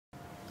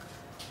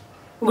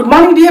Good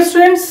morning, dear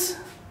students.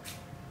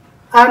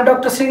 I am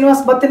Dr.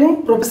 Srinivas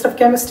Battini, Professor of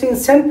Chemistry in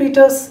St.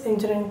 Peter's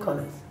Engineering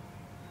College.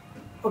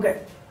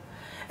 Okay.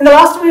 In the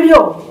last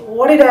video,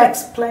 what did I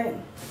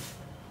explain?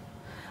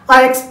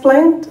 I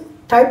explained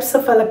types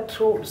of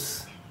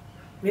electrodes.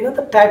 We know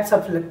the types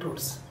of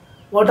electrodes.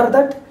 What are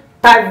that?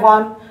 Type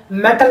 1,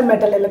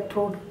 metal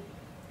electrode,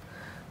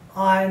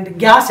 and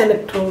gas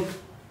electrode,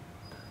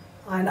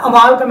 and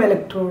amalgam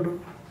electrode.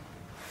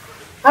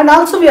 And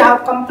also we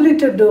have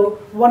completed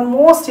one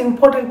most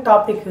important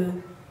topic,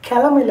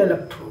 calamine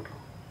electrode.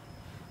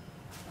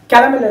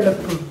 Calamine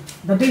electrode,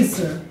 that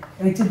is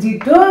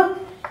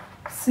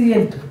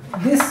Hg2Cl2.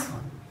 This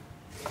one,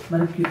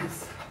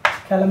 mercury's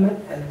calamine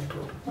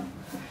electrode.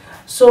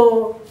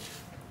 So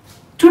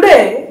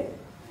today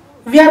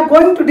we are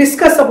going to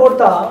discuss about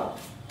the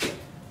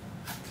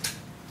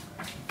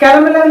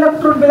calamine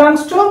electrode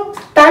belongs to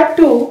type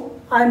 2,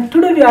 and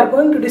today we are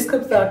going to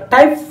discuss the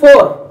type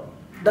 4,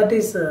 that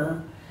is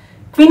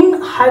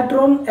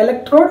Quinehydrone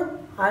electrode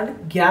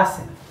and gas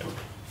electrode.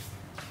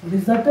 What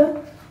is that?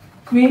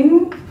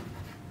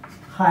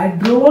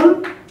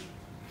 Quinehydrone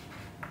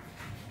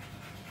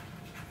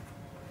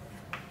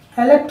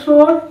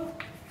electrode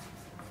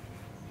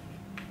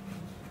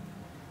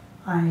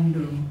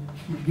and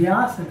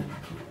gas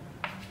electrode.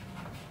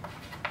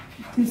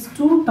 These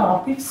two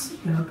topics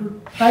you have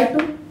to try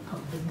to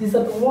complete. These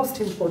are the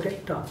most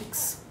important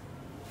topics.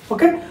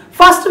 Okay.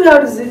 First we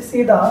have to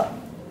see the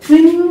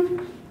Quinehydrone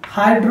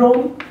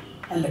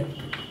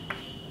electrode.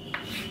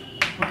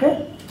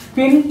 Okay,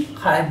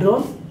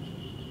 Quinehydrone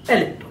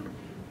electrode.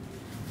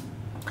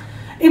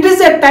 It is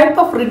a type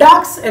of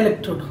redox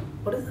electrode.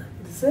 What is that?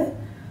 It is a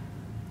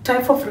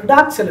type of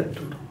redox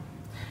electrode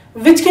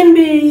which can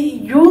be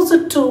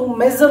used to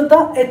measure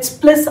the H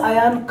plus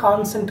ion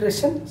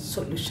concentration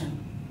solution.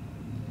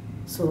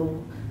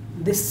 So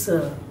this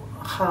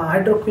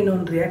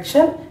hydroquinone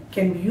reaction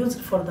can be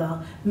used for the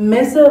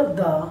measure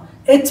the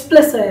H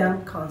plus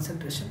ion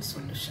concentration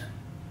solution.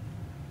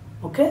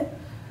 Okay.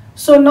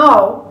 So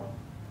now,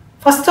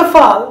 first of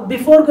all,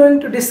 before going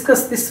to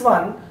discuss this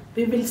one,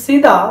 we will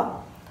see the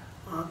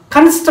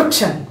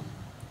construction.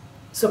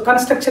 So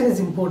construction is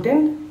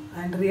important,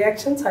 and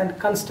reactions and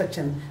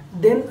construction.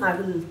 Then I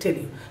will tell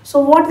you. So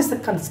what is the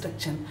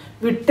construction?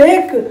 We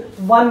take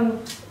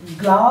one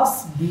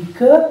glass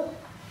beaker,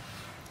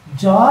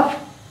 jar,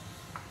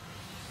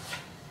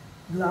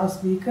 glass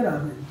beaker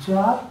or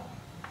jar.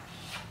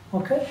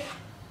 Okay,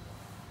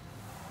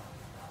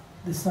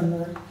 this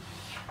one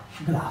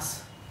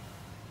glass.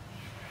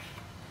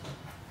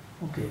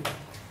 Okay,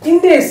 in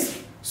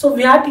this, so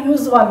we have to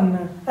use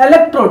one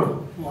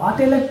electrode. What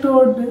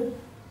electrode?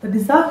 That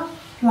is the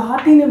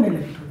platinum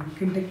electrode. We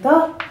can take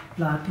the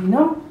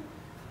platinum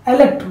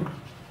electrode,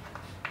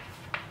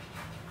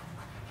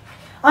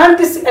 and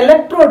this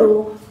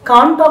electrode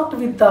contact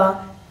with the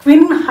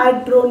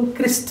quinhydrone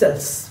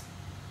crystals.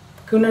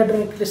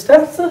 Quinhydrone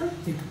crystals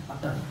with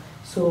water.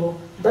 So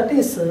that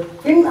is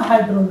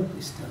quinhydrone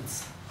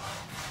crystals.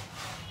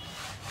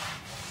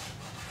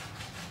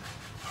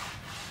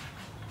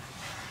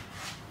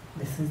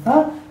 This is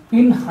the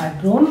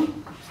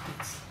quinhydrone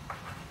crystals.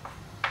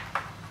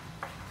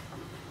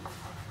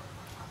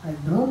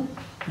 Hydrone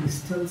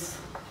crystals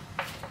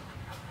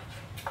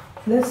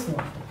plus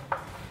water.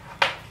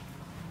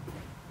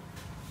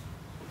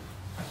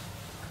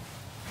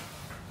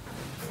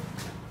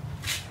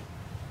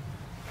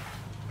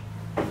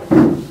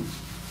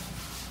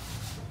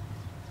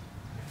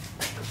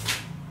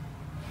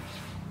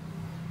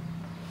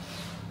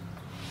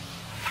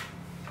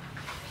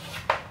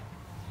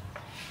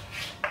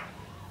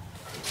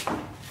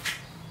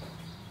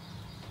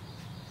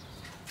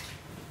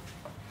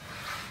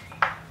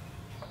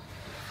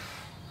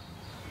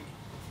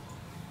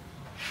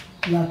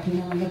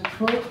 Platinum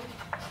electrode,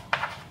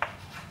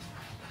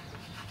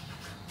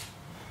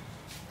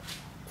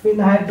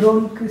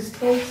 quinhydrone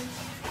crystals,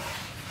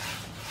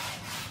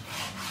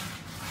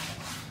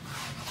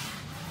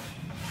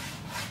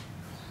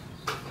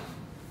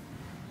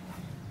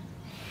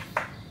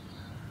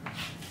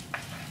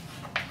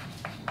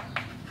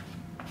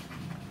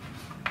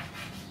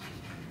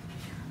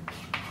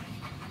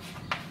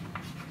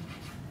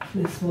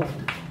 this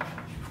water.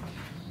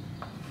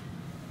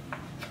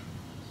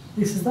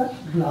 This is the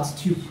glass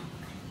tube.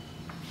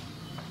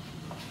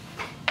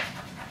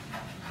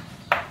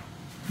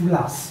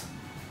 Glass.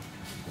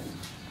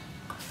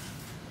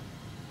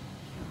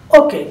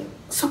 Okay,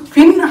 so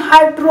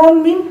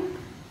quinhydrone mean,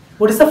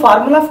 what is the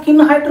formula of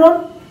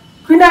quinhydrone?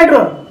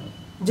 Quinhydrone.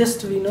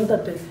 Just we know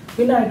that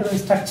quinhydrone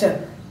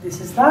structure.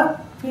 This is the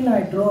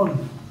quinhydrone.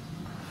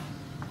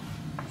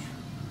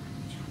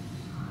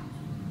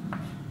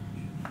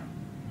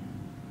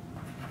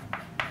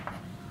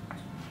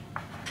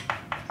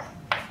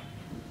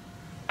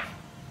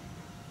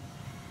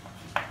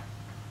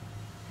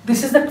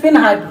 This is the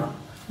quinhydrone.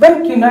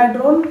 When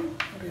quinhydrone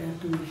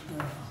react with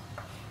the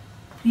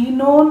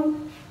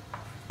quinone,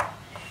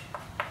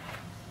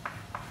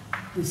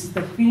 this is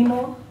the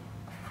quinone,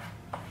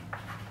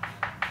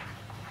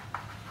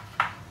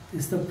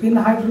 this is the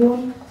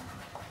quinhydrone,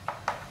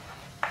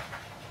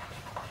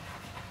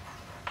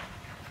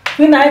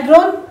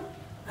 quinhydrone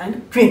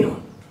and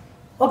quinone.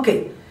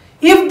 Okay,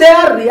 if they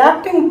are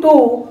reacting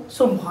to,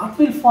 so what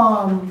will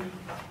form?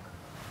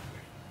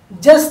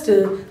 Just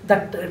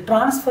that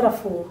transfer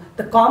of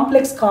the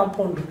complex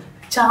compound,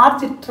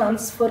 charge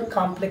transfer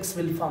complex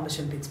will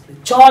formation takes place.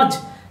 Charge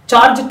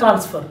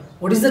transfer.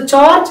 What is the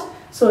charge?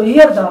 So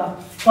here the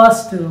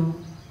first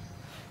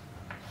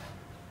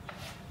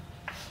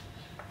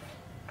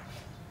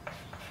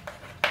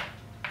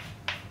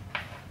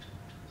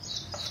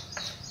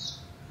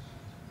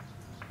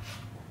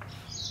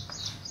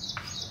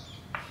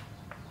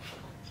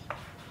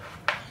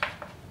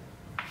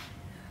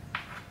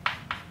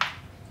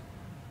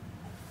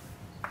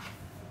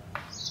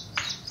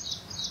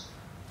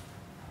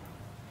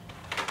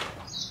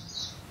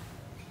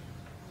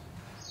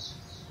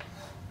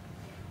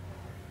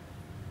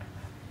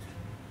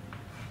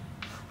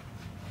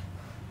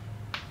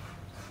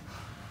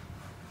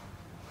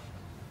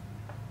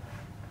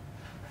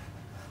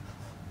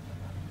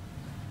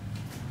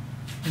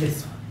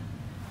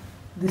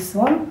this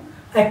one,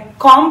 a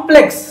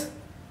complex.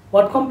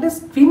 What complex?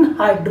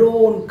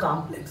 Quinhydrone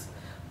complex.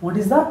 What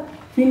is the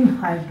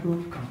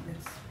quinhydrone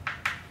complex?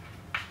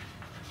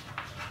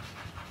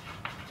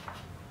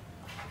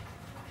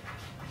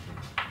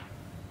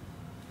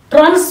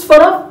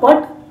 Transfer of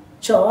what?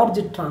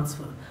 Charge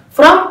transfer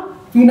from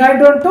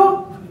quinhydrone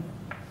to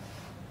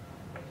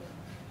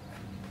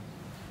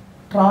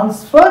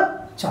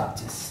transfer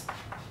charges.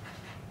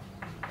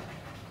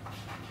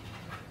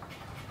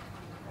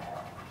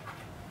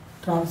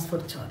 Transfer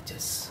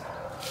charges.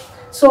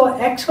 So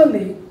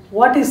actually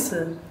what is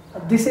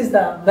this is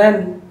the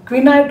when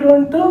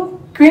quinhydrone to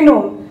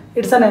quinone,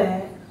 it's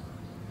an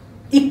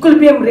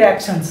equilibrium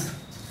reactions.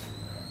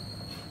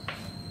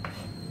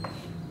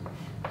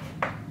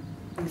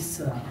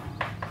 This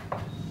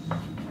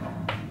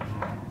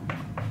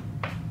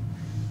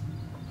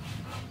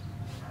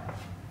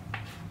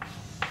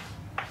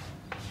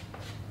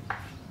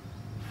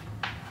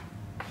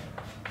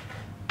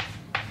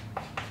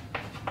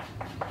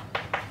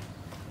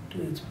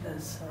H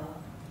plus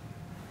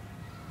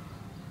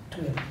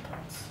 2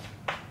 electrons.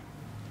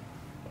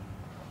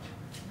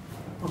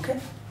 Okay.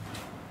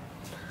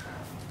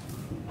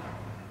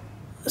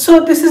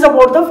 So this is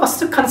about the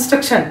first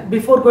construction.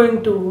 Before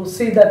going to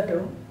see that,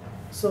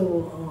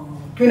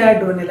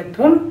 quinhydrone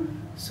electron.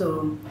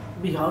 So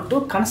we have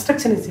to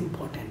construction is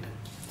important.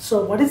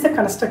 So what is the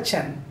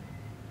construction?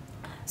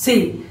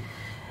 See,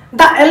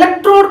 the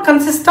electrode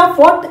consists of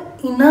what?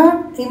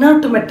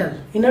 Inert metal.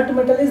 Inert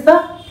metal is the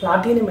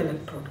platinum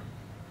electrode.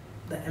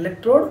 The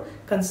electrode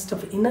consists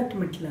of inert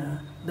metal.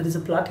 There is a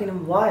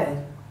platinum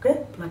wire.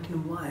 Okay,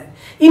 platinum wire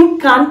in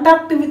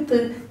contact with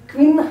the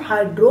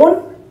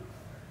quinhydrone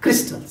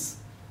crystals.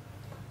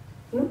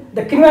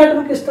 The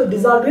quinhydrone crystal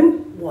dissolved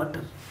in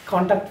water.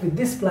 Contact with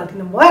this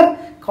platinum wire.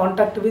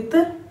 Contact with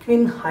the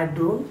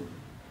quinhydrone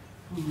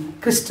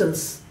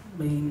crystals.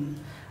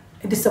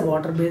 It is a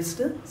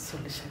water-based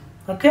solution.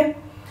 Okay.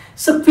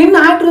 So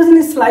quinhydrogen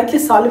is slightly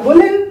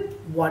soluble in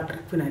water.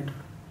 Quinhydrone.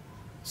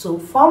 So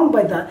formed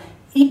by the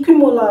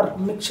equimolar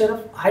mixture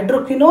of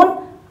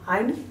hydroquinone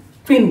and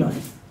quinone.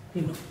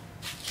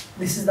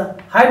 This is the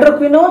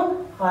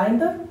hydroquinone and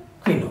the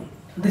quinone.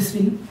 This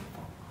will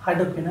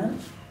hydroquinone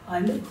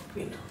and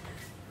quinone.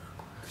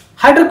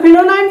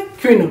 Hydroquinone and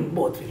quinone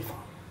both will form.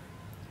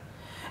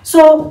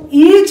 So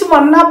each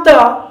one of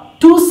the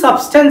two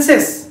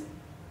substances,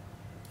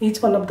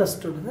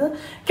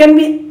 can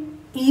be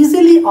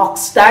easily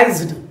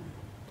oxidized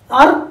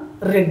or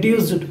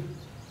reduced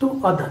to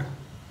other.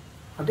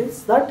 What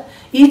is that?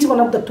 Each one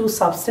of the two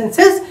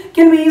substances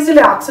can be easily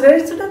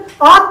oxidized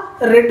or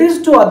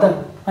reduced to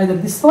other, either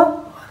this one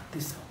or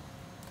this one.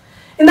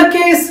 In the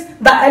case,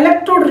 the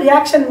electrode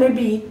reaction may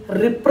be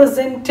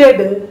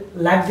represented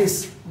like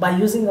this by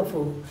using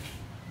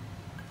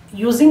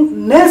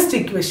Nernst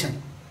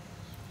equation.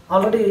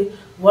 Already,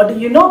 what do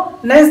you know?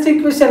 Nernst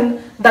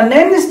equation. The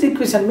Nernst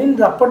equation means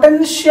the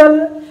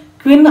potential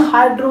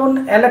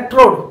quinhydrone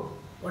electrode.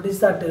 What is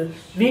that?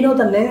 We know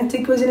the Nernst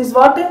equation is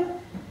what?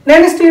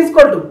 Nernst is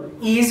equal to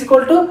E is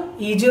equal to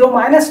E0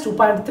 minus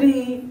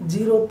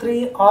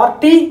 2.303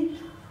 RT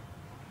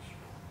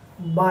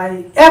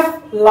by F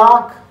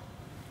log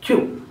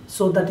Q.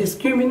 So that is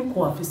Q mean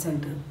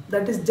coefficient.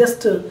 That is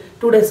just 2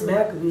 days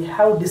back we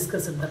have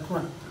discussed that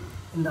one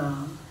in the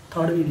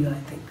third video,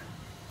 I think.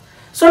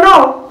 So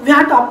now we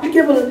have to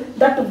applicable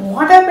that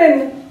what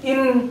happened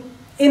in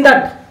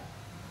that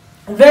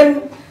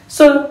when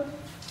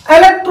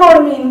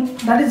electrode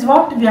means that is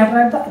what we have to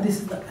write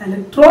this is the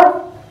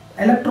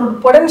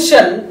electrode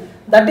potential,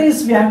 that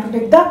is we have to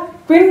take the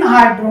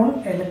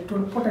quinhydrone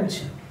electrode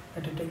potential.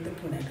 We have to take the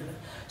quinhydrone.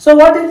 So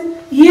what is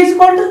E is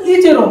equal to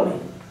E0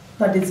 mean?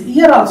 That is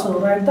here also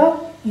write the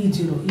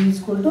E0. E is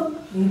equal to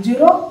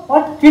E0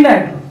 what?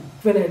 Quinhydrone.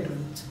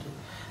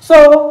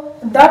 So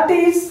that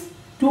is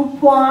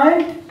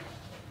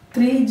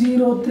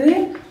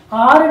 2.303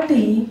 RT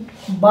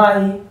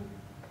by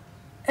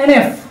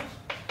NF.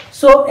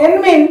 So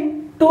N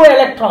mean 2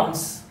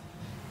 electrons.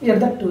 Here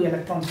the 2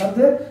 electrons are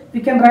there. We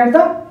can write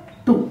the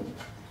 2.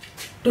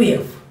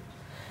 2F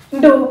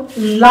into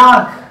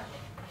log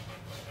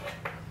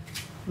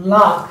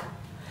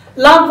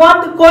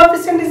what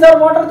coefficient is there?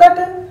 What are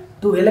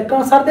that? 2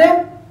 electrons are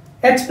there,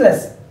 H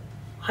plus,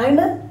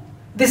 and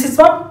this is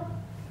what?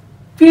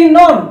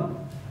 Quinone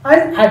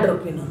and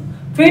hydroquinone.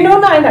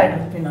 Quinone and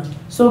hydroquinone.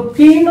 So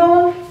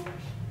quinone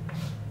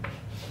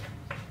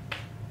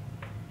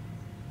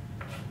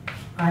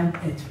and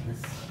H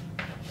plus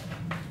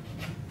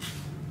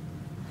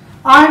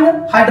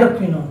and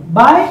hydroquinone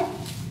by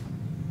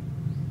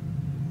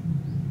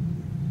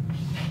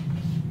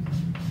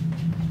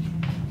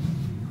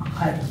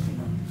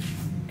hydroquinone,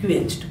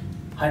 QH2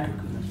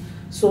 hydroquinone.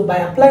 So by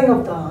applying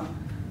of the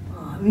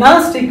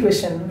Nernst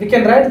equation, we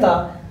can write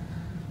the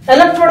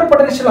electrode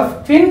potential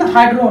of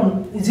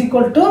quinhydrone is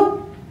equal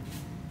to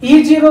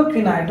E0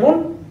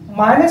 quinhydrone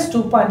minus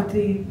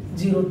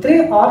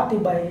 2.303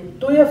 RT by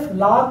 2F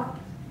log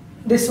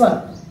this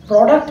one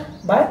product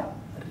by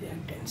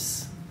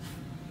reactants.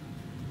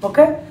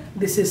 Okay,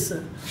 this is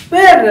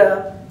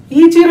where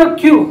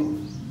E0Q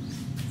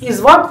is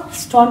what?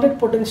 Standard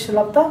potential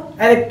of the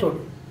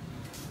electrode.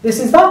 This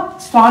is the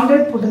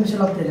standard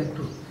potential of the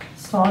electrode.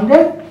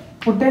 Standard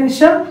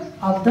potential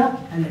of the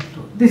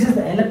electrode. This is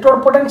the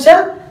electrode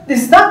potential.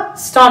 This is the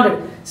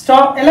standard.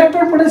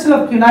 Electrode potential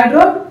of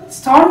quinhydrone.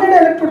 Standard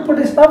electrode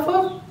potential of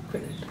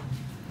quinhydrone.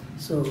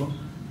 So,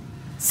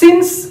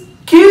 since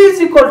Q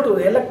is equal to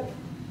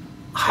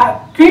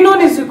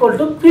quinone is equal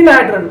to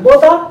quinhydrone,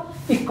 both are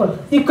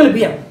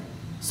equilibrium.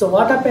 So,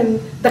 what happened?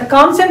 The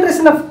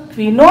concentration of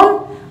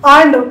quinone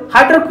and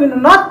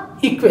hydroquinone are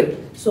equal.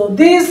 So,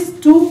 these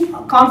two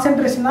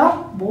concentration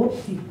are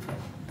both equal.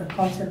 The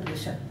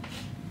concentration,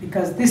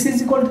 because this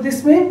is equal to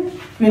this mean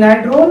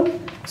quinhydrone,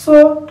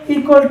 so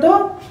equal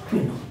to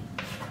quinone.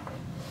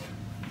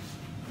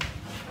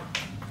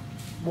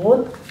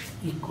 Both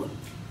equal.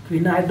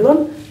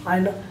 Quinhydrone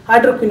and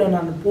hydroquinone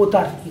are both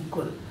are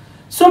equal.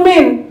 So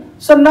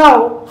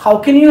now how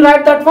can you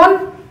write that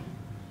one?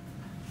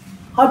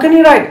 How can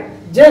you write?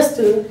 Just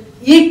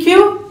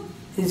EQ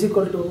is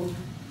equal to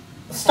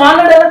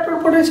standard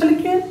electrode potential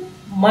equation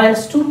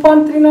minus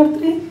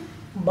 2.303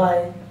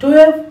 by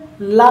 2F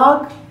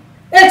log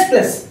H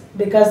plus,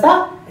 because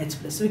the H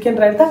plus we can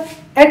write the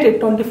at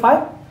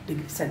 25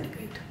 degrees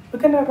centigrade. We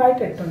can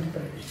write at 25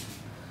 degrees.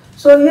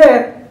 So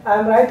here I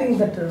am writing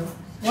that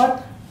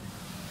what?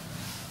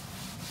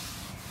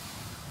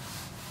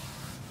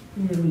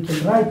 Here we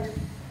can write.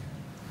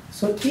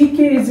 So EQ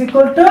is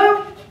equal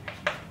to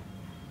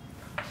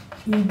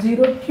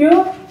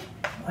E0Q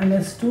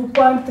minus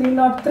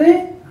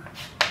 2.303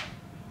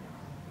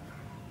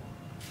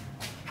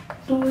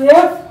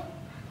 2F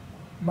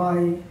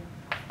by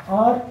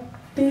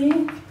RT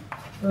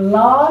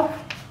log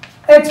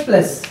H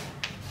plus.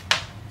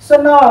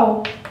 So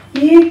now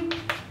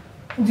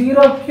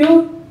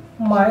E0Q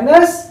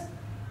minus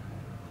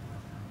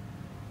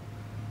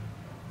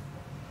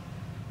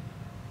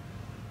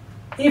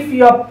if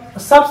you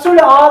substitute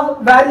all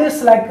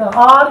values like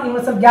R,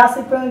 universal gas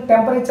equivalent,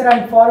 temperature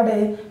and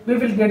Faraday, we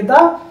will get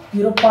the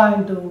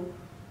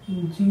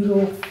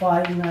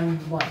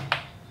 0.0591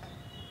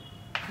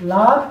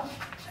 log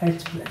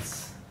H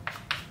plus.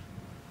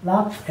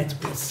 Log H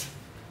plus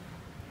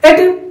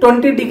at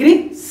 20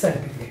 degree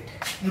centigrade.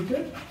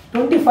 Okay,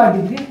 25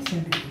 degree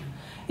centigrade.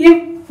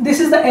 If this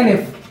is the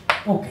NF,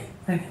 okay.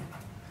 NF.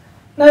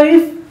 Now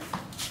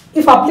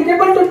if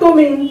applicable to 2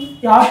 mean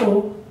you have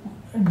to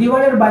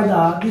divided by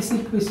this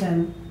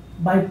equation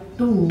by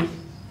 2,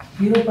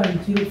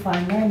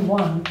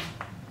 0.0591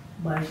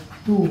 by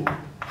 2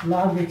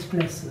 log H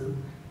plus,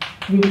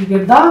 we will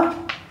get the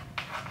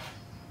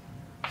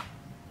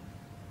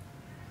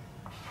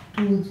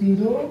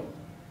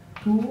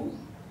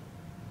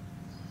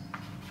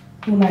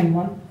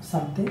 20291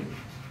 something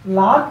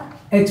log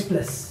H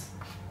plus.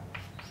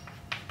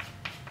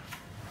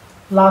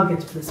 Log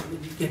H plus we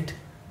will get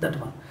that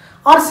one.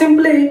 Or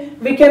simply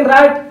we can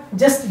write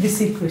just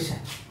this equation,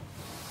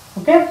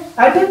 okay,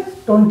 at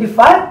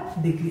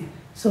 25 degree.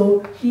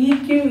 So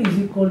EQ is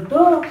equal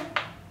to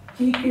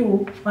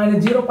EQ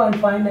minus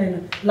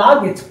 0.59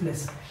 log H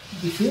plus.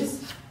 This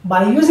is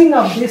by using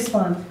of this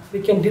one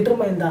we can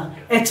determine the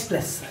H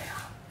plus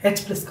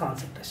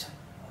concentration.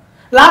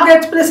 Log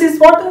H plus is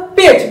what?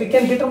 pH. We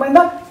can determine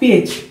the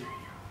pH.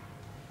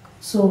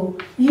 So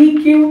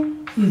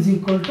EQ is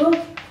equal to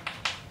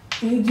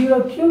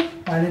E0Q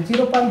minus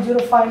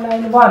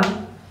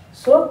 0.0591.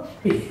 So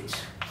pH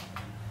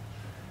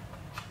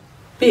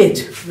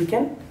we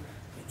can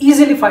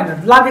easily find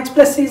out. Log H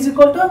plus is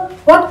equal to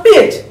what?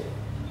 pH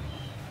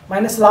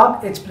minus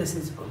log H plus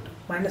is equal to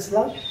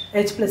log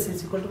H plus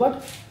is equal to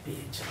what?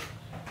 pH.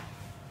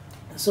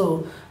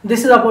 So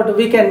this is about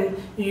we can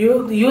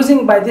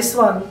using by this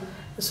one.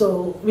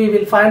 So we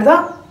will find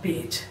the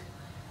pH.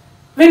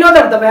 We know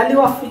that the value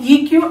of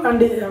EQ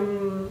and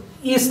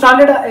E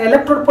standard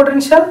electrode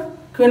potential,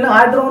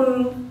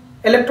 quinhydrone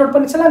electrode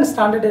potential and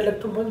standard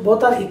electrode potential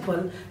both are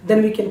equal.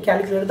 Then we can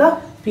calculate the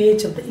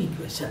pH of the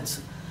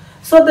equations.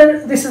 So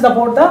this is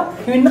about the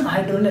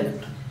quinhydrone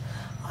electrode.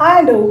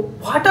 And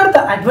what are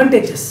the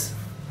advantages?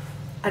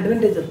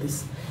 advantage of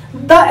this.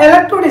 The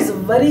electrode is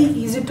very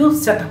easy to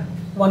set up.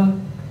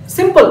 One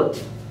simple,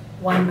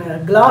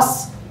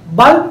 glass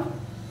bulb.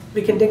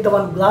 We can take the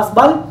one glass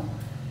bulb,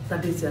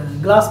 that is a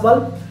glass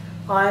bulb,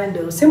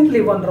 and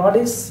simply one rod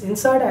is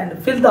inside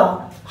and fill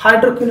the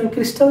hydroquinone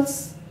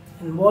crystals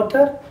in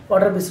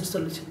water-based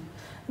solution.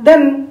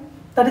 Then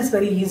that is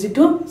very easy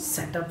to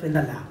set up in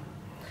the lab.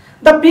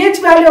 The pH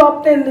value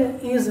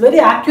obtained is very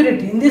accurate.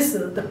 In this,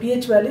 the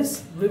pH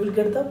values we will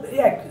get the very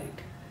accurate.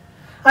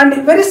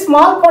 And very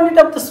small quantity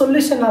of the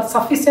solution are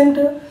sufficient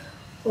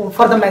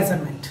for the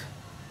measurement.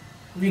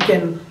 We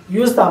can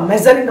use the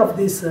measuring of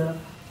this.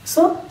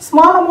 So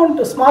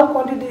small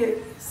quantity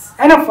is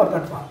enough for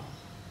that one.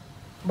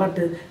 But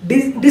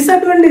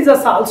disadvantages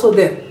are also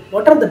there.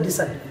 What are the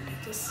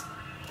disadvantages?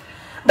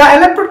 The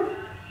electrode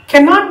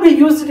cannot be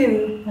used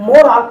in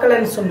more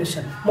alkaline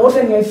solution, more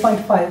than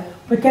 8.5.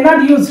 We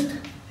cannot use it.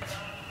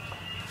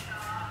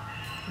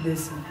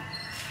 This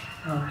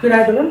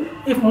quinidrone,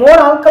 if more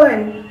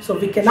alkaline, so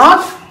we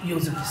cannot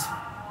use this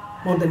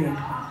more than 8.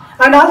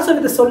 And also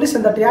with the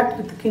solution that react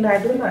with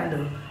quinidrone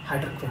and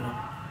hydroquinone,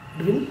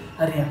 it will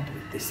react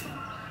with this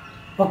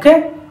one.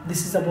 Okay,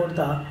 this is about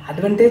the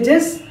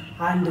advantages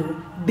and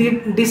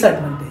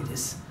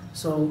disadvantages.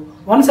 So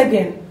once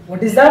again,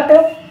 what is that?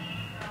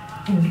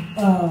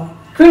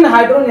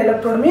 Quinehydrone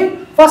electrode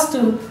mean first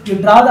you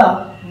draw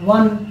the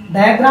one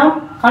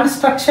diagram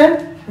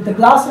construction with the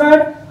glass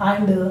rod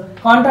and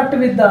contact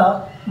with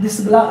the this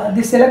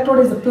electrode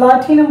is a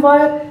platinum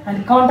wire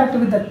and contact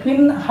with the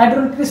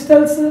quinehydrone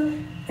crystals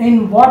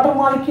in water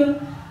molecule,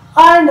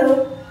 and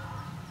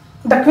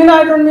the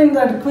quinehydrone means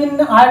that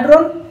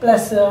quinehydrone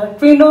plus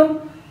quinone.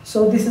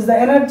 So this is the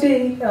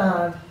energy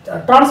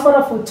transfer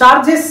of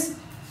charges.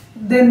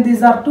 Then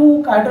these are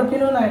two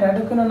hydroquinone and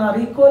hydroquinone are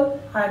equal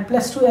and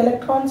plus 2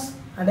 electrons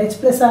and H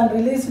plus are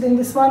released in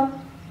this one.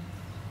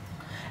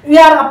 We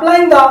are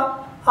applying the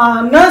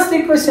Nernst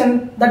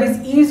equation, that is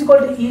E is equal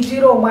to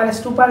E0 minus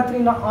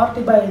 2.3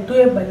 RT by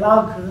 2F by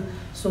log.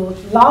 So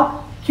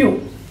log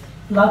Q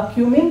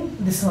means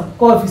this one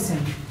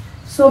coefficient.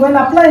 So when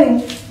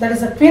applying, that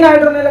is a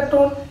quinehydrone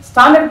electron,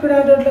 standard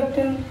quinehydrone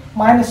electron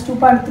minus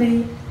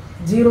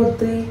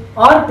 2.303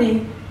 RT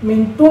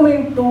mean 2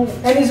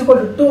 N is equal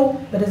to 2,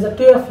 that is a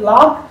 2F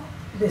log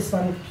this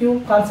one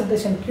Q,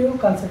 concentration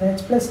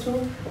H plus 2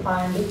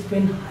 and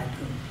quinehydrone.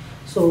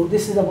 So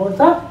this is about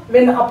the,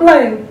 when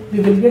applying we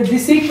will get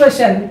this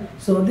equation.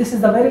 So this is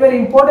the very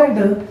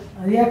important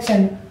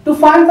reaction to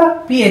find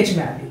the pH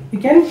value. We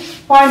can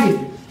find it.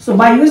 So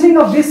by using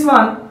of this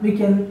one we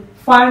can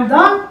find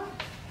the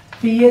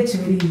pH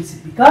very easy,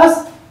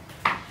 because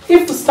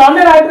if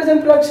standard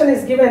hydrogen production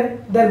is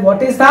given, then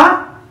what is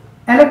the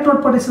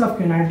electrode potential of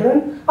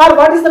quinidrone, or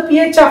what is the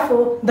pH of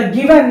the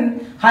given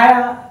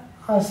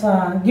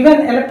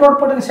given electrode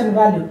potential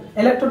value.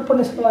 Electrode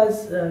potential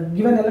was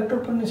given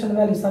electrode potential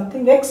value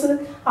something X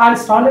or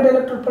standard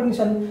electrode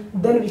potential,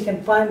 then we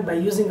can find by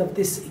using of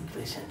this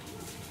equation.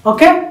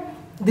 Okay,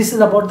 this is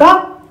about the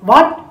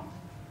what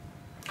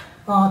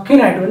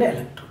quinidrone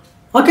electrode.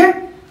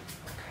 Okay,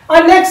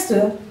 and next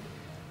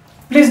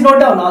please note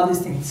down all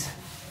these things.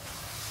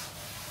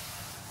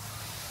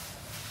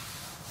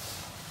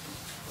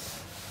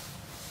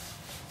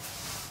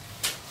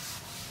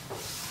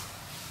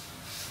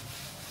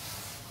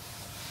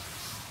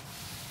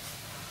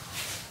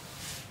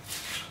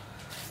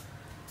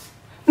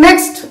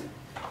 Next,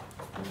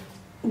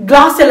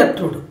 glass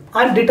electrode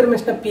and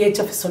determination of pH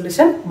of a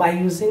solution by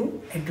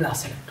using a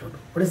glass electrode.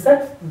 What is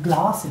that?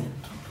 Glass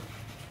electrode.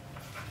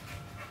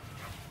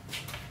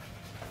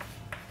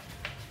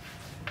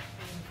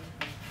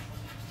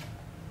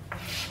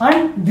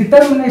 And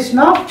determination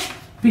of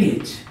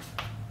pH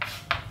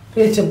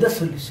of the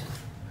solution.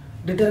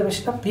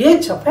 Determination of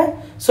pH of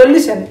a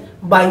solution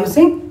by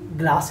using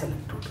glass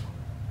electrode.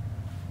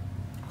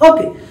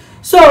 Okay,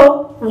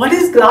 so what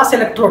is glass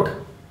electrode?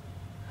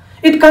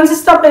 It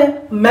consists of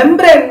a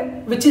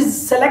membrane which is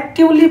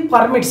selectively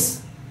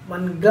permits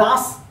one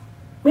glass.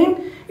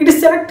 Mean it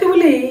is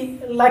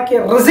selectively like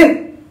a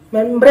resin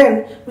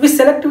membrane which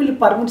selectively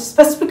permits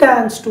specific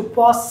ions to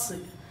pass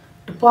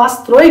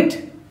through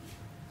it,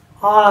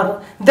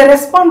 or they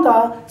respond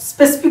to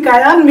specific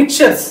ion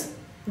mixtures.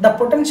 The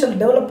potential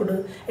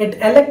developed at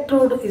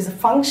electrode is a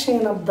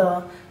function of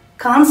the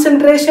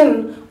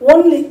concentration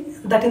only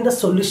that in the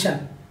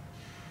solution.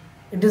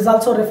 It is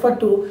also referred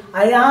to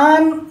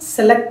ion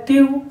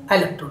selective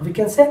electrode. We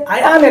can say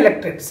ion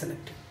electrode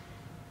selective.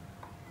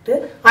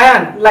 Okay?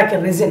 Ion, like a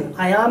resin,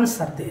 ions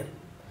are there.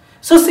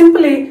 So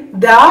simply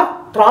they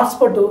are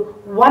transferred to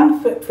one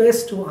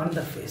phase to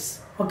another phase.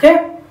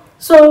 Okay.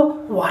 So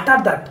what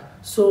are that?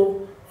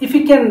 So if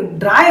you can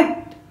draw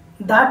it,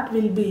 that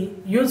will be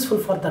useful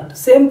for that.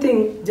 Same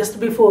thing just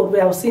before we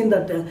have seen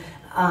that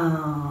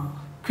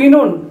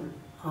quinone,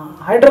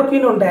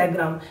 hydroquinone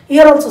diagram.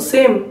 Here also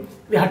same.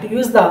 We have to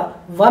use the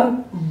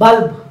one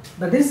bulb,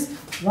 that is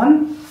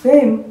one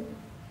flame.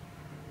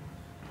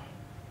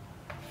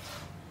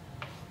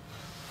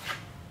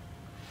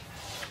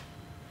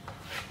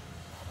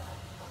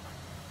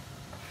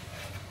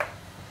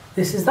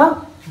 This is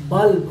the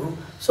bulb.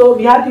 So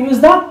we have to use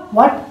the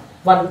what?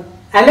 One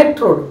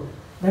electrode.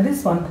 That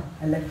is one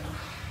electrode.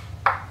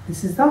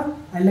 This is the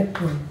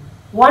electrode.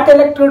 What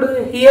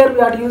electrode? Here we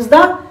have to use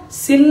the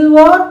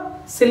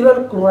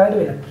silver chloride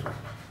electrode.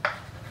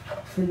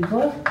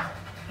 Silver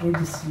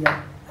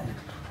HCl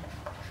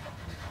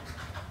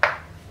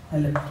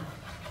electrode.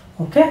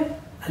 Okay,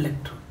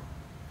 electrode.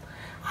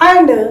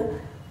 And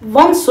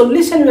one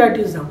solution we have to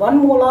use the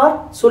 1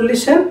 molar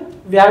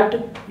solution. We have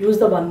to use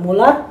the 1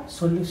 molar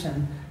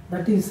solution.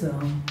 That is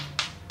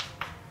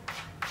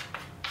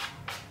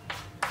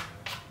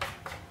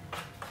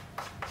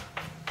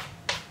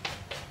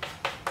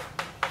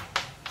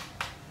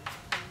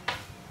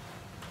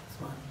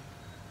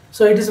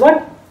so it is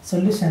what?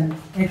 Solution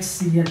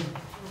HCl,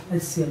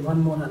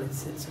 1 molar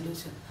HCl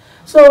solution.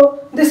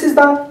 So this is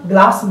the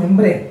glass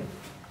membrane.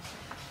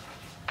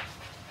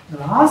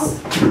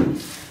 Glass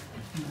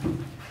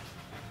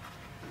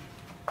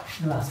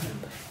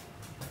membrane.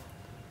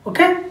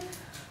 Okay.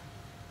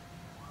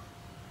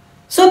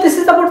 So this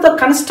is about the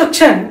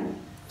construction.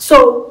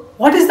 So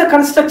what is the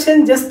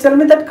construction? Just tell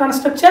me that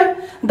construction.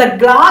 The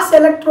glass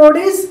electrode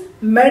is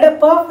made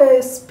up of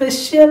a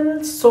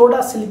special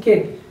soda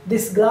silicate.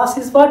 This glass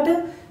is what?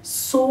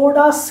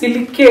 Soda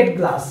silicate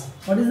glass.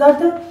 What is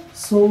that?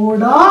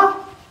 Soda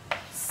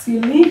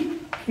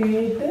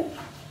silicate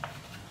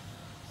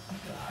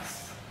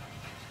glass.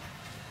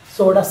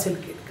 Soda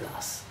silicate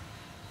glass.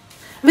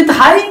 With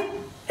high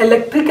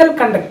electrical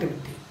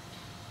conductivity.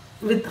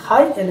 With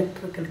high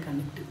electrical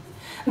conductivity.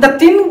 The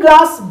thin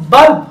glass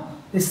bulb,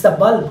 this is the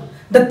bulb.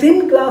 The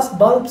thin glass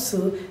bulbs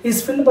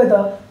is filled by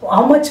the,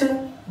 how much?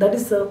 That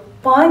is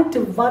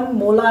 0.1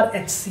 molar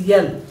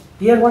HCl.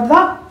 Here what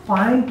the?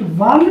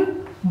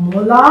 0.1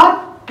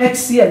 molar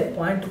HCl.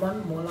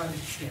 0.1 molar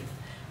HCl.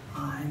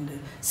 And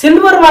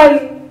silver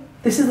wire,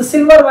 this is the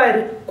silver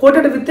wire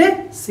coated with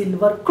a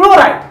silver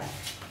chloride.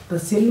 The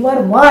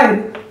silver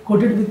wire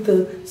coated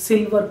with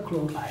silver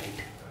chloride.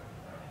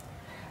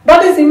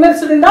 That is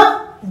immersed in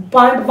the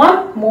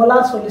 0.1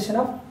 molar solution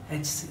of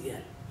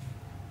HCl.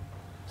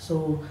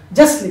 So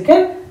just look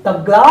at the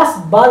glass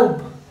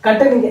bulb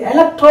containing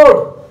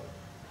electrode.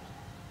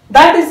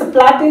 That is a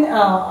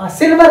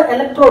silver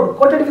electrode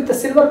coated with the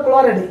silver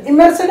chloride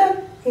immersed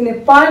in a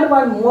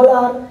 0.1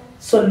 molar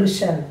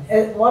solution.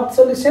 What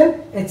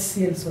solution?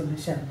 HCl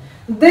solution.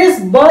 This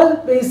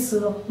bulb is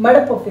made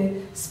up of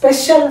a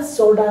special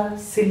soda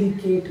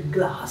silicate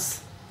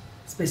glass.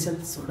 Special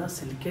soda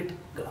silicate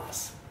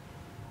glass.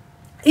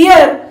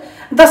 Here,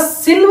 the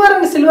silver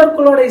and silver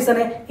chloride is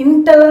an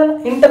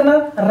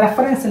internal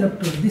reference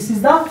electrode. This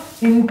is the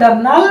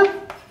internal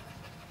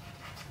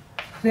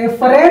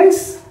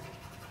reference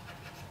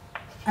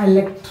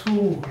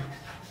electrode.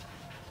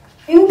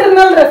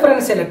 Internal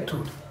reference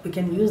electrode. We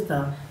can use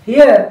the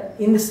here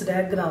in this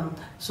diagram.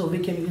 So we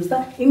can use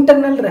the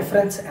internal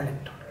reference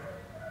electrode.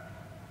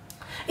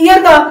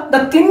 Here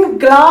the thin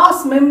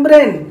glass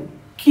membrane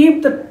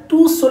keep the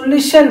two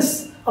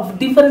solutions of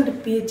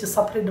different pH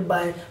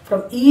separated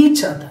from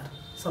each other.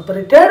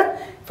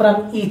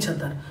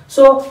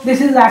 So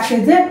this is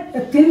actually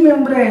a thin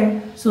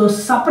membrane. So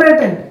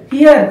separated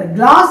here the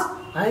glass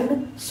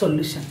and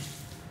solution.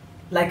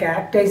 Like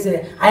act as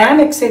a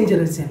ion exchange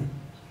resin.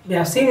 We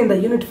have seen in the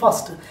unit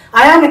first.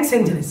 Ion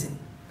exchange resin.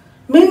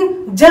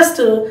 Mean just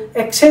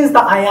exchange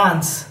the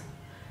ions.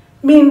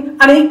 Mean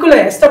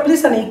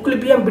establish an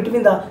equilibrium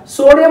between the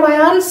sodium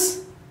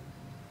ions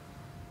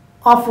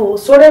of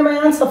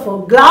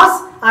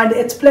glass and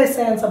H plus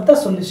ions of the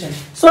solution.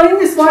 So in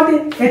this what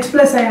is H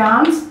plus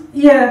ions?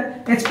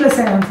 Here H plus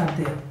ions are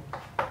there.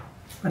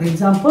 For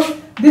example,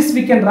 this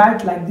we can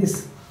write like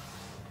this.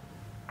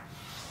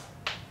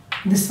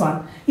 This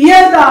one.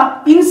 Here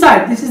the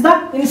inside, this is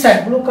the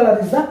inside, blue color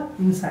is the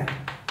inside.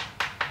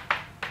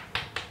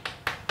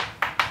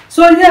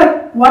 So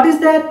here what is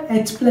that?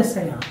 H plus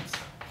ions.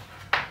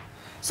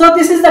 So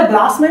this is the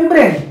glass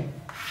membrane.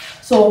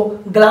 So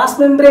glass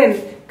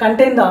membrane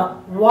contain the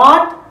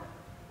what?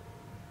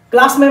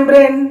 Glass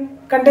membrane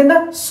contain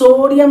the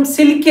sodium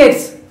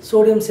silicates.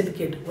 Sodium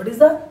silicate. What is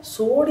the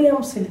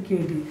sodium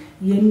silicate?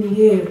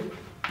 Na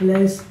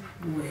plus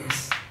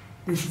OS.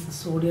 This is the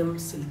sodium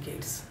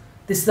silicates.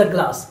 This is the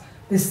glass.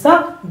 This is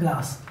the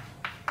glass.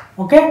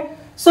 Okay.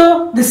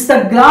 So this is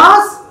the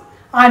glass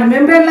and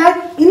membrane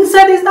like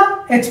inside is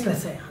the H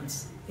plus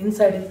ions.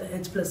 Inside is the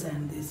H plus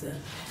ion.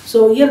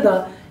 So here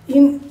the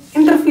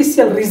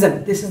interfacial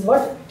region. This is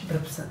what?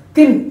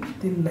 Thin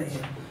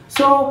layer.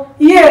 So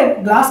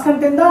here glass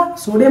contain the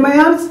sodium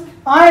ions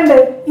and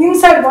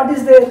inside what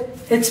is there?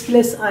 H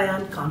plus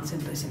ion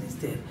concentration is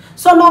there.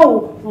 So now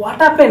what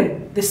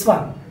happened? This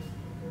one.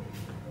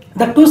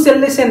 The two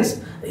solutions,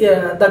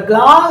 the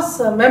glass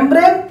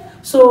membrane.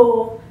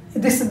 So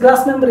this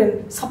glass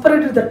membrane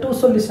separated the two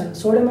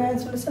solutions, sodium ion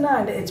solution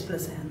and H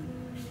plus ion.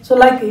 So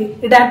like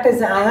it acts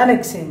as an ion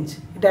exchange.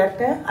 It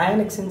acts as an ion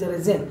exchange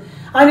resin.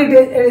 And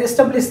it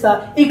establishes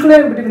the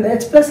equilibrium between the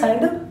H plus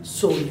and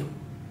sodium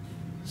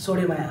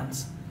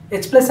ions.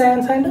 H plus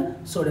ions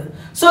and sodium.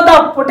 So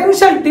the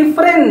potential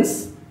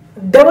difference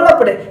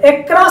developed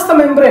across the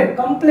membrane,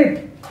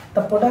 complete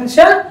The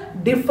potential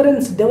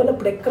difference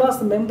developed across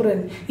the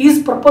membrane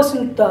is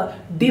proportional to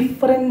the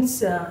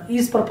difference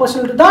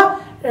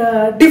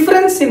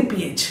difference in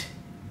pH.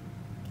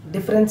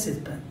 Difference is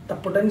the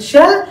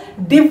potential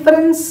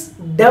difference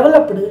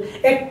developed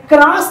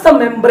across the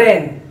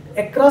membrane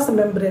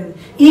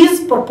is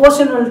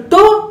proportional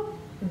to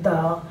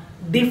the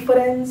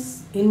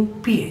difference in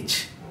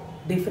pH.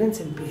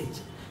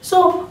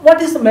 So what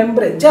is the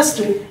membrane? Just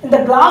in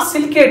the glass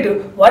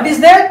silicate, what is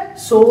there?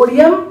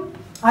 Sodium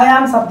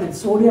ions of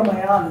this, sodium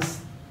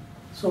ions,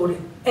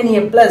 sodium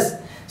Na plus.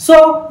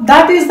 So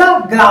that is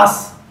the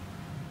glass.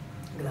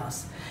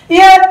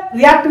 Here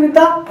react with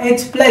the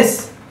H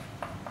plus.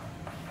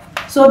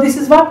 So this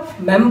is what?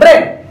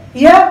 Membrane.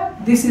 Here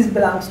this is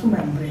belongs to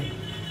membrane.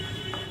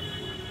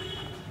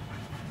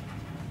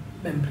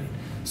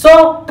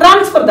 So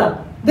transfer the.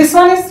 This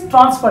one is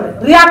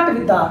transferred. React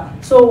with the.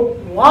 So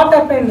what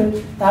happened?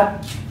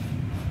 That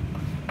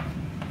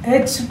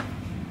HCl,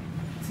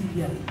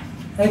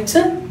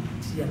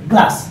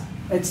 glass,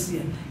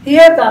 HCl.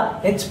 Here the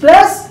H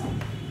plus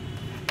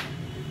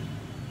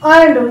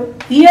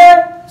and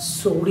here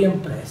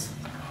sodium plus.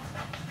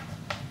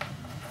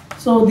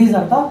 So these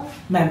are the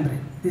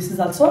membrane. This is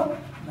also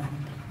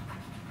membrane.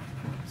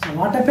 So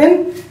what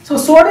happened? So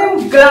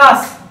sodium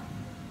glass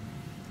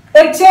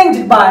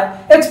exchanged by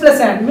H plus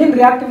and mean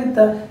react with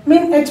the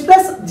mean H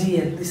plus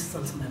Gl. This is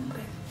also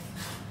membrane.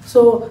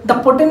 So the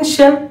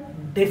potential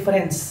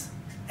difference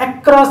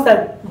across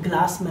the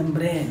glass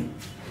membrane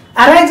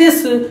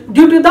arises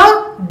due to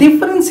the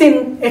difference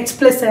in H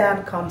plus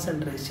ion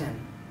concentration.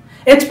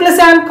 H plus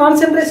ion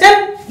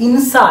concentration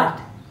inside.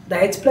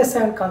 The H plus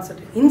ion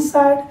concentration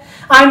inside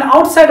and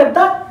outside of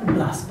the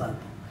glass bulb.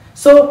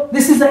 So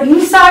this is the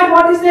inside.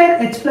 What is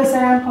there? H plus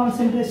ion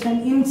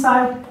concentration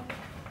inside.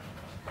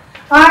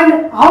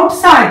 And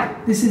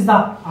outside, this is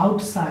the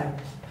outside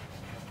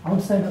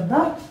of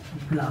the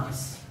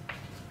glass.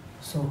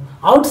 So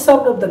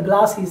outside of the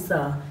glass is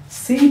the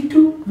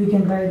C2. We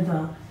can write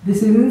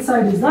this is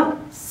inside is the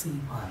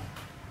C1.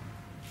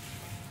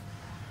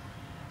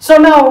 So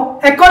now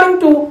according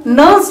to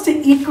Nernst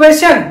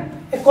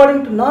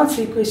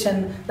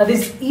equation, that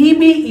is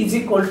EB is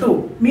equal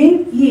to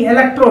mean E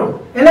electrode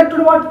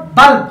what?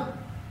 Bulb,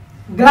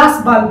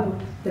 glass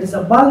bulb. There is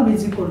a bulb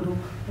is equal to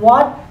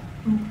what?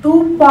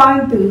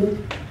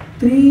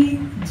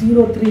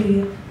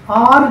 2.303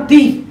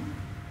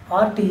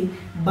 RT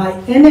by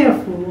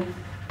NF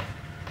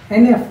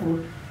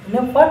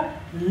what?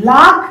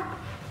 Log.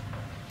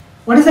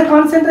 What is the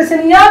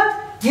concentration here?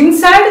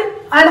 Inside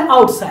and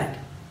outside.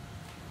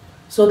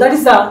 So that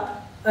is the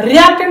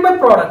reactant by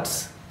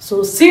products.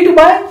 So C2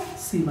 by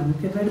C1.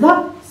 You can write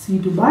the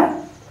C2 by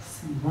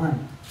C1.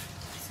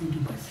 So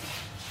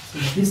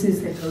this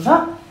is the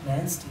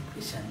Nernst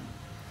equation.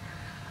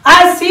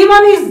 As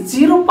C1 is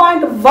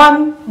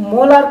 0.1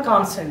 molar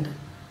constant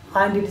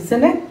and it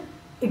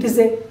is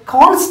a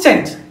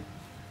constant,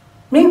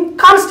 mean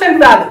constant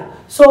value.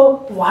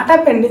 So what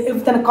happened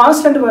if the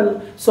constant value?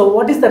 So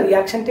what is the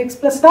reaction takes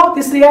place now?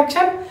 This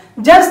reaction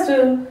just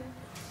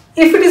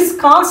if it is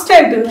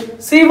constant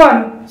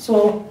C1,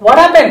 so what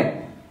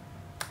happened?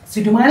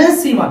 C2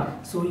 minus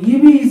C1. So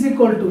EB is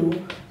equal to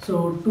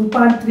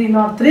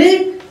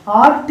 2.303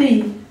 RT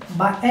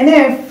by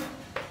NF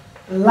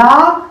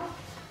log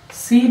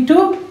C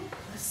to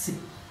C.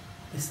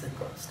 This is the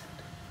constant.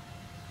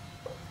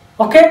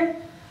 Okay.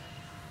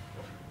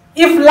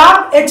 If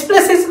log H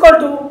plus is equal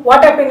to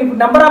what happened if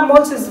number of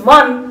moles is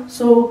 1,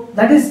 so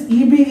that is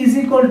EB is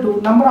equal to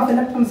number of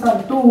electrons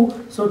are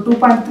 2, so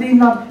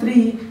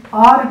 2.303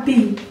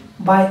 RT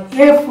by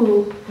F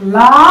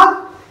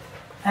log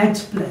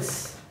H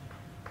plus.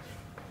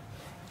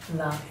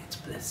 Log H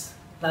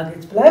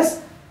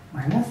plus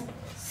minus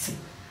C.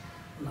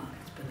 Log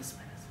H plus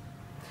minus.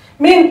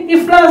 Mean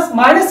if plus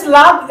minus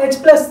log H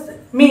plus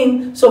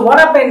mean, so what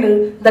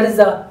happened? That is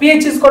the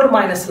pH is equal to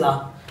minus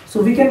log.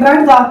 So we can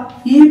write the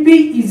EP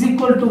is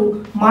equal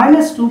to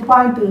minus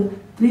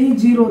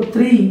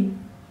 2.303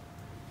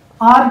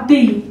 RT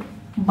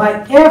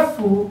by F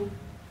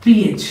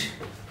pH.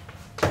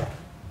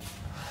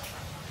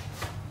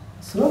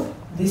 So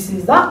this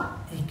is the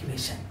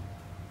equation.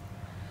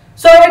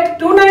 So at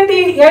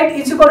 298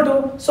 is equal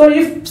to, so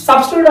if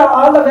substitute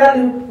all the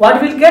value,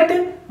 what will get?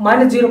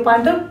 Minus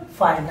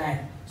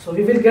 0.59. So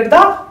we will get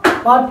the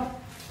what?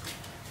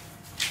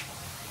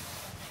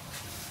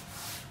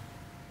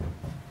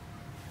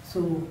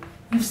 So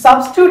if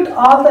substitute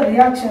all the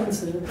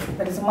reactions,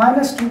 that is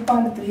minus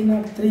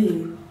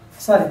 2.303,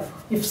 sorry,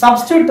 if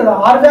substitute the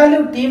R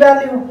value, T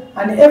value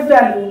and F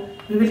value,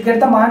 we will get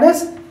the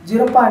minus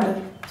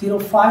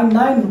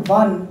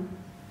 0.0591,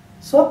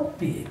 so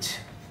pH.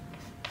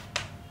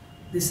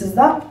 This is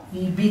the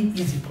EB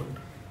is equal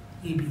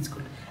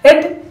to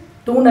at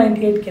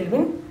 298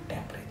 Kelvin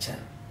temperature.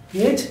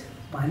 pH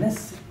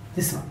minus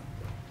this one.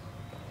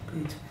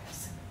 pH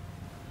minus.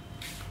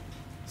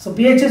 So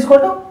pH is equal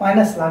to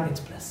minus log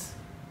H plus.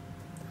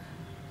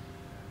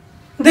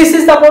 This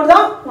is about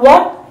the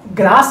what?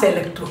 Glass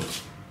electrode.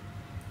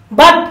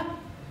 But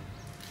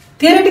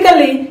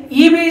Theoretically,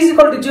 EB is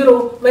equal to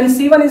 0 when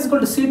C1 is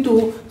equal to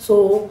C2.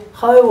 So,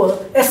 however,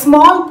 a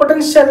small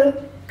potential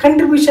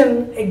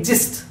contribution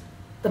exists.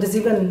 That is,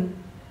 even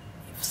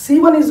if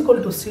C1 is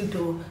equal to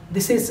C2,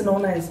 this is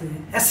known as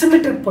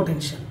asymmetric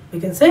potential. We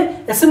can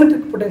say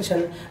asymmetric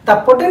potential. The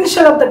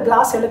potential of the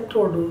glass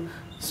electrode.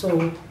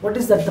 So, what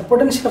is that? The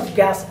potential of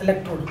gas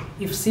electrode.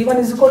 If C1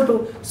 is equal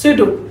to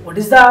C2, what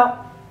is the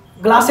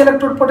glass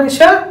electrode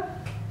potential?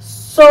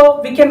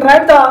 So, we can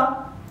write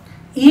the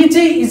EG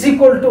is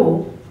equal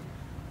to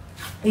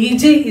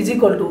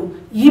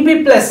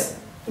EB plus,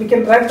 we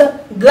can write the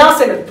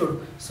glass electrode.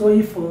 So,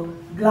 if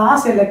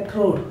glass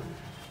electrode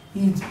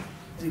is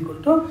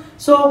equal to,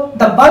 so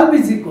the bulb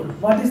is equal,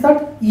 what is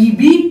that?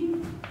 EB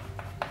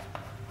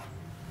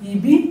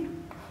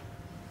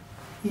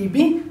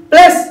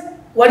plus,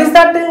 what is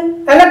that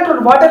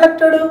electrode? What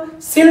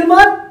electrode?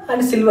 Silver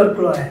and silver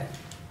chloride.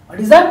 What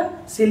is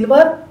that?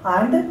 Silver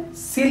and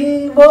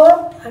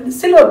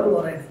silver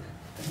chloride.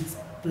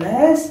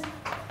 Plus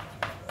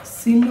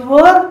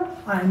silver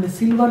and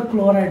silver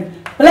chloride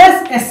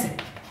plus Sa.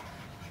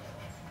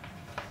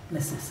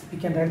 Plus Sa. We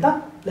can write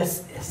the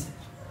plus Sa.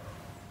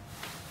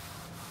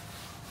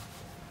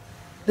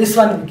 This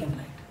one we can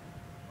write.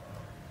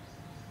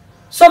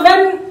 So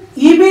when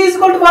EB is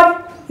equal to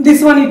what?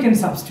 This one you can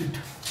substitute.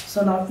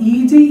 So now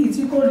EG is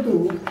equal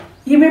to,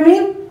 EB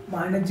mean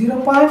minus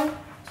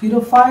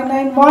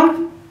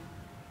 0.0591.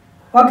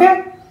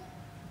 Okay.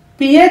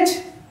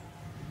 pH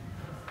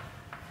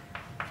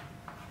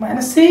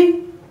minus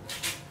C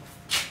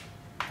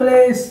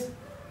plus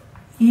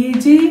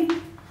EG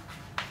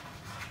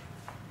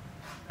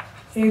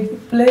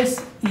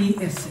plus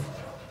ESA.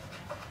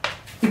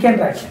 We can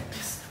write like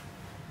this.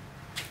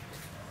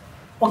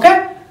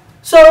 Okay.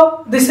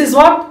 So this is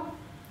what,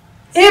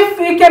 if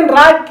we can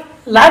write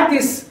like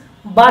this,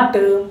 but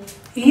EG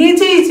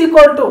is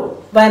equal to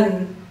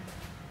when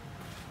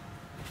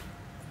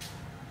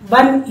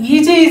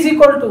EG is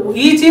equal to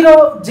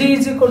E0, G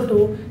is equal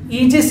to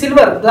EG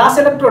silver, glass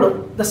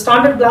electrode, the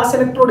standard glass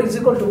electrode is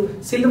equal to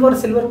silver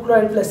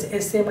chloride plus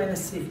Sa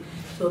minus C.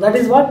 So that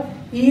is what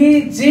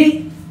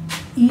E0,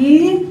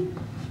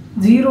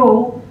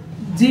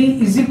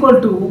 G is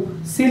equal to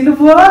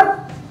silver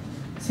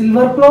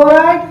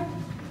chloride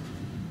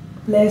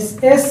plus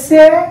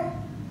Sa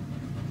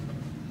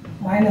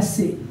minus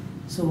C.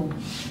 So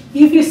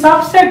if you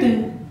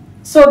substitute,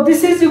 so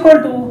this is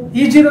equal to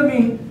E0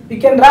 mean, we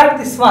can write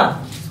this one.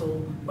 So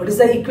what is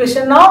the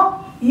equation now?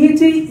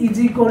 EG is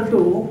equal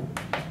to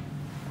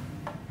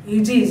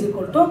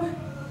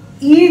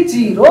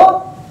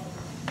E0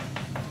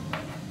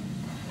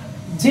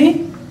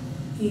 G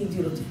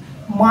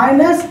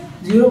minus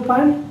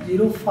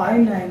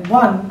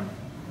 0.0591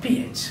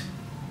 pH.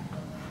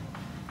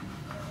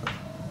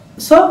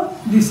 So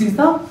this is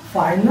the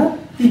final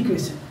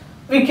equation.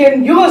 We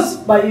can use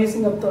by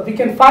using of the, we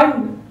can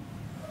find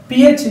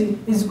pH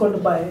is equal to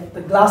by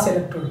the glass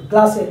electrode.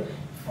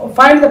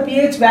 Find the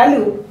pH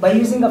value by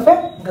using of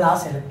a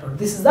glass electrode.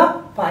 This is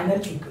the final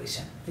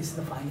equation.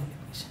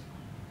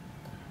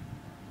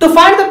 To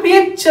find the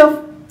pH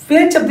of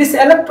this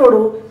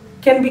electrode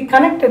can be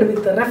connected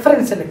with the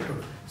reference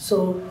electrode.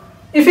 So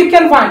if we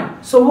can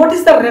find, so what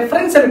is the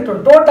reference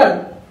electrode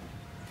total?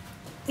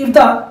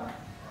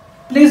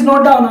 Please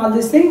note down all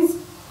these things.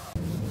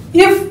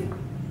 If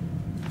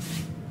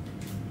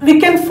we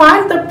can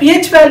find the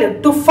pH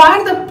value, to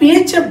find the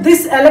pH of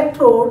this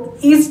electrode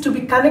is to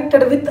be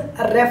connected with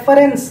a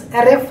reference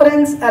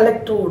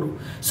electrode.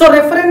 So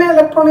reference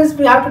electrode is,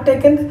 we have to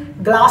take in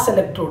glass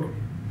electrode.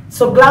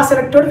 So glass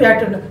electrode we have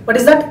to know. What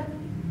is that?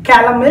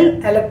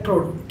 Calomel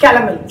electrode.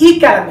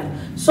 E-calomel.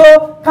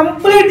 So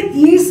complete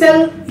E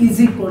cell is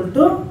equal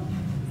to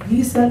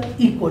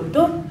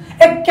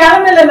a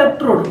calomel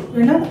electrode.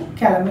 You know,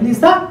 calomel is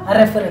the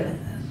reference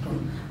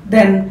electrode.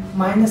 Then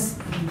minus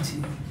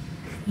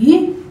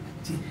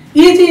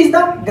EG is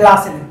the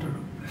glass electrode.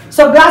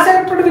 So glass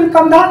electrode will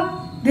come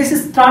this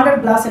is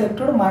standard glass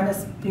electrode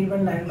minus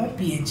P19 by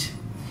pH.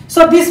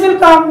 So this will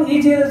come,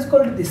 EG is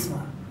equal to this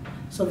one.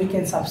 So we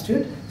can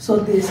substitute. So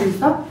this is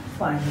the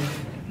final.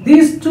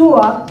 These two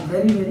are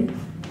very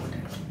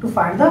important to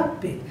find the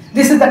pH.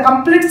 This is the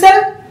complete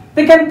cell.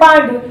 We can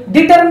find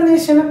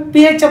determination of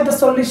pH of the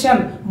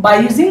solution by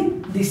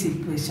using this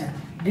equation.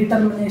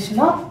 Determination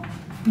of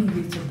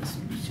pH of the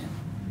solution.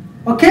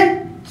 Okay.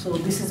 So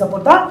this is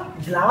about the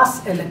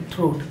glass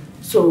electrode.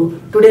 So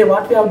today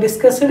what we have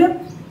discussed in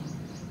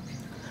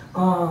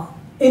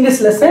this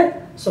lesson,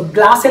 so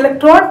glass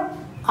electrode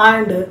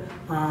and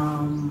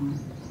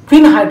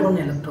Quinehydrone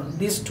electrode.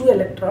 These two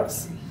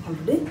electrodes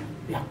already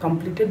we have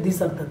completed.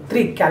 These are the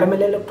three: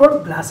 calomel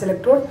electrode, glass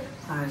electrode,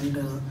 and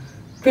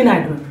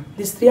Quinehydrone.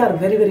 These three are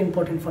very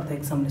important for the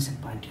examination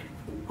point.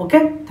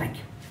 Okay, thank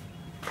you.